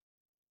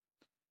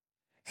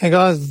Hey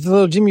guys, it's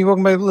little Jimmy.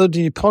 Welcome back to Little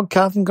Jimmy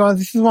podcast. And guys,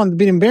 this is one a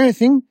bit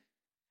embarrassing.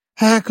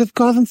 Cause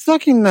guys, I'm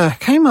stuck in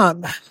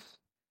Kmart.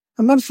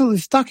 I'm absolutely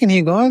stuck in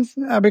here, guys,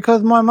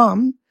 because my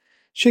mum,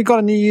 she got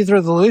a New Year's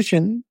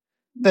resolution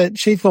that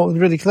she thought was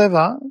really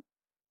clever.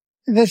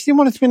 That she didn't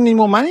want to spend any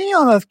more money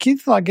on us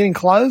kids, like getting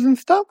clothes and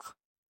stuff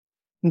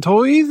and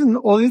toys and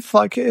all this,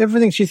 like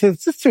everything. She says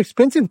it's just too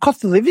expensive,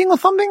 cost of living or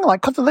something.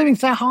 Like cost of living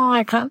so high,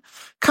 I can't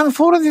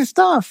afford all this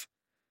stuff.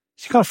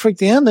 She kind of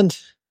freaked out, and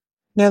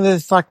now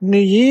there's like New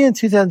Year,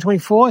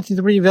 2024, she's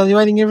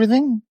reevaluating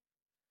everything.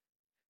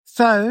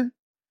 So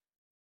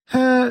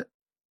her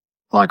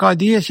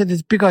idea, she had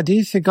this big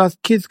idea. She said, guys,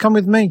 kids, come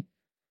with me.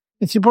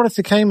 And she brought us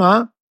to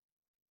Kmart.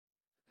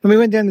 And we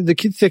went down to the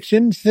kids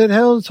section. She said,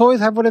 hell, toys,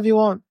 have whatever you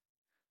want.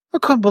 I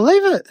couldn't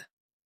believe it.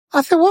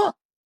 I said, what?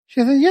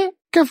 She said, yeah,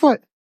 go for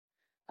it.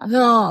 I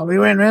said, oh, we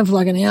ran around for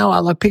like an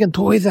hour, like picking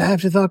toys I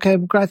have. She said, okay,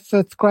 great,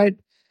 that's great.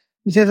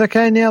 She says,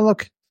 okay, now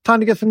look,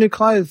 time to get some new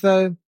clothes.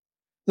 So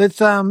let's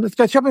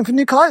go shopping for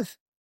new clothes.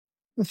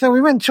 And so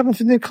we went shopping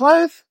for new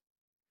clothes.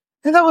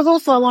 And that was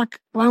also like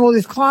buying all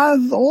these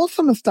clothes,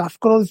 awesome and stuff.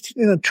 Got all this,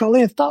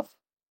 trolley and stuff.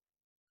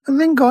 And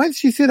then guys,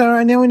 she said, all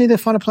right, now we need to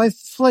find a place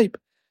to sleep.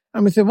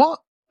 And we said, what?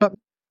 But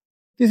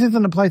this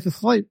isn't a place to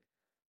sleep.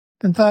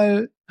 And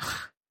so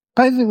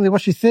basically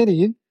what she said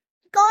is,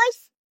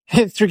 guys,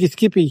 it's Tricky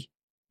Skippy.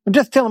 I'm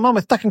just telling Mum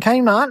we're stuck in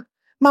Kmart.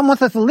 Mum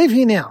wants us to live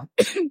here now.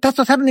 That's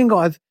what's happening,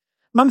 guys.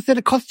 Mum said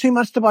it costs too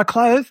much to buy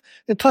clothes.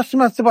 It costs too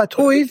much to buy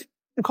toys.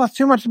 It costs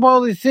too much to buy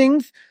all these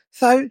things.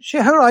 So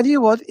her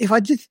idea was, if I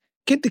just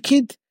get the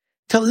kids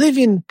to live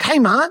in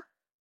Kmart,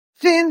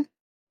 then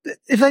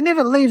if they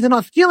never leave, they're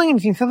not stealing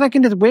anything. So they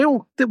can just wear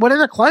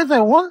whatever clothes they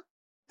want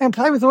and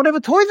play with whatever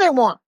toys they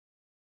want.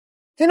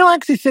 Then I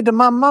actually said to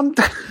Mum,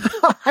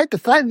 I hate to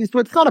say this,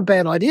 but it's not a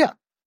bad idea.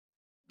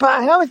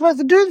 But how are we supposed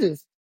to do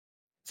this?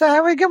 So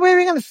where are we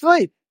going to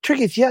sleep?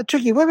 Tricky,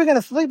 where are we going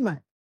to sleep, mate?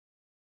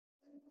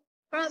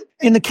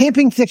 In the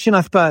camping section,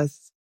 I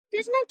suppose.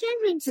 There's no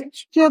camping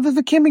section. Yeah, there's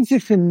a camping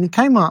section in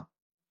Kmart.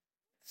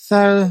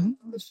 So,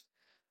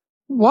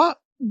 what?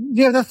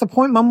 Yeah, that's the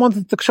point. Mum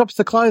wants the shops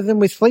to close and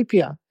we sleep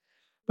here.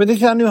 But this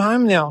is our new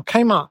home now,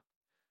 Kmart.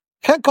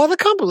 God, I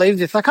can't believe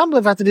this. I can't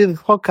believe I have to do this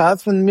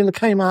podcast from the middle of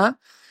Kmart.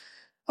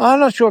 I'm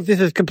not sure if this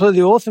is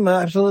completely awesome or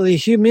absolutely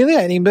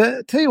humiliating,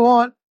 but tell you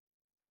what,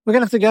 we're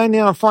going to have to go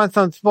now and find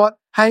some spot.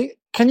 Hey,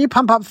 can you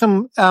pump up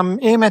some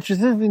air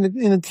mattresses in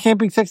the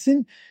camping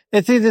section?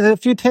 It's either there's a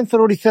few tents that are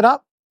already set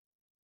up.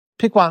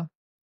 Pick one.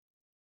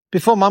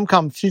 Before Mum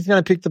comes, she's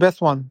going to pick the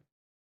best one.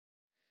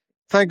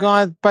 So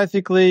guys,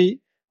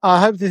 basically,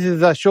 I hope this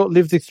is a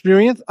short-lived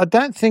experience. I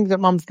don't think that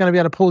Mum's going to be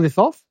able to pull this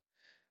off.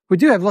 We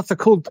do have lots of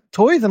cool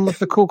toys and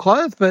lots of cool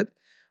clothes, but,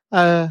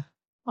 I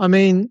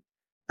mean,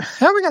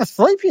 how are we going to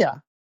sleep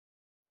here?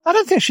 I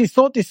don't think she's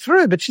thought this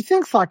through, but she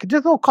thinks like it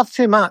just all costs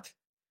too much.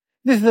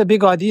 This is a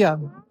big idea.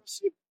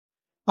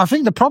 I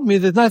think the problem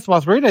is there's no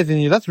spice Doritos in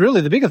here. That's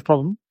really the biggest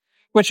problem.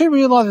 When she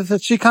realizes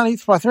that she can't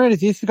eat spice Doritos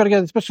here, she's got to go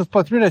to the special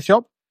spice Dorito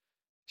shop.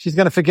 She's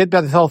going to forget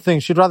about this whole thing.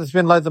 She'd rather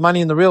spend loads of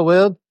money in the real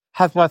world,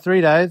 have spice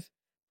Doritos,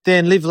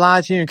 than live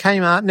large here in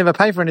Kmart, never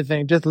pay for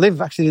anything, just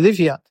actually live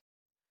here.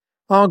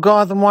 Oh,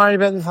 guys, I'm worried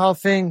about this whole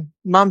thing.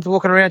 Mum's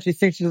walking around. She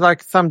thinks she's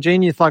like some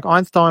genius like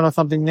Einstein or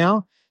something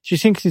now. She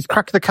thinks she's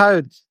cracked the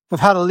code of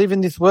how to live in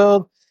this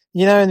world,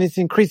 and this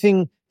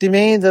increasing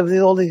demands of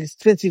all this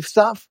expensive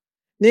stuff.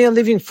 Now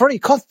living for free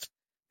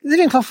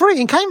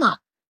in Kmart.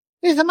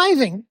 It's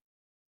amazing.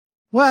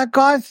 Well,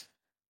 guys,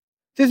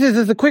 this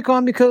is a quick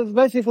one because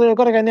basically I've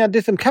got to go now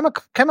do some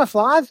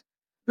camouflage.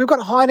 We've got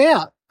to hide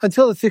out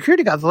until the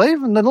security guards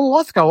leave and the little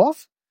lights go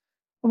off.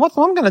 And what's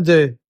Mum going to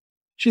do?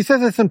 She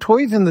says there's some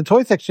toys in the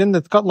toy section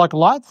that's got like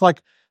lights,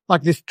 like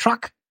this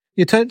truck.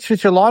 You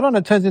switch your light on,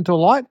 it turns into a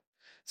light.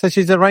 So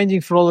she's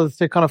arranging for all of us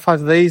to kind of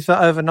have these for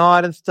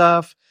overnight and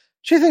stuff.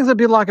 She thinks it'd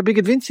be like a big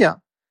adventure.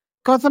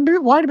 Guys, I'm a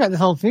bit worried about this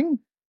whole thing.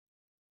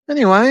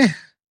 Anyway,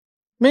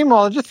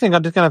 meanwhile, I just think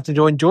I'm just going to have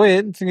to enjoy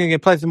it. I'm going to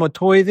play some more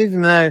toys,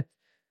 even though,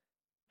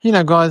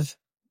 guys,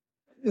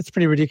 it's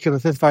pretty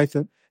ridiculous, let's face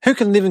it. Who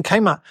can live in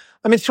Kmart?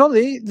 I mean,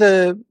 surely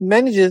the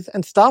managers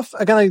and stuff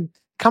are going to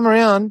come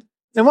around,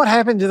 and what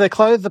happens is they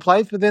close the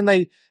place, but then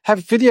they have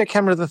video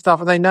cameras and stuff,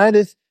 and they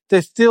notice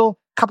there's still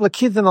a couple of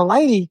kids and a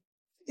lady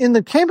in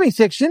the camping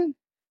section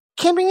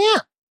camping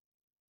out.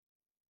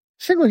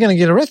 I think we're going to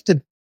get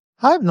arrested.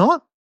 I hope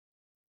not.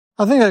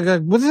 I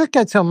think we'll just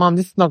go tell Mum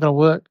this is not going to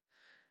work.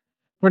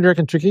 What do you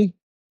reckon, Tricky?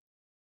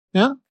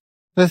 Yeah?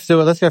 Let's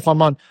do it. Let's go find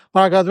Mum.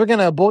 All right, guys, we're going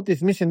to abort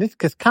this mission. This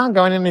just can't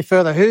go any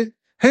further.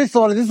 Who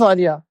thought of this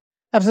idea?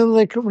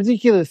 Absolutely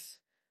ridiculous.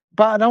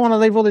 But I don't want to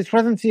leave all these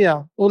presents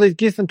here, all these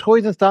gifts and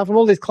toys and stuff, and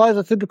all these clothes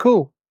are super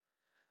cool.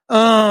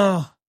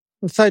 Oh,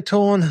 I'm so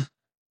torn.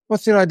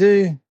 What should I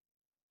do?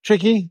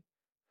 Tricky?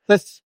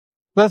 Let's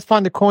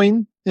find a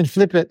coin and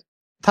flip it.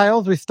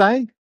 Tails, we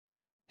stay.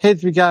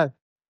 Heads, we go.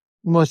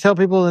 And we'll tell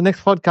people in the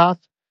next podcast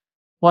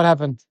what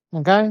happened.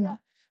 Okay?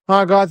 All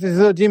right, guys, this is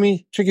little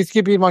Jimmy, Tricky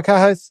Skippy, my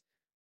co-host.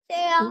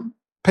 Yeah.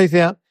 Peace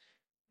out.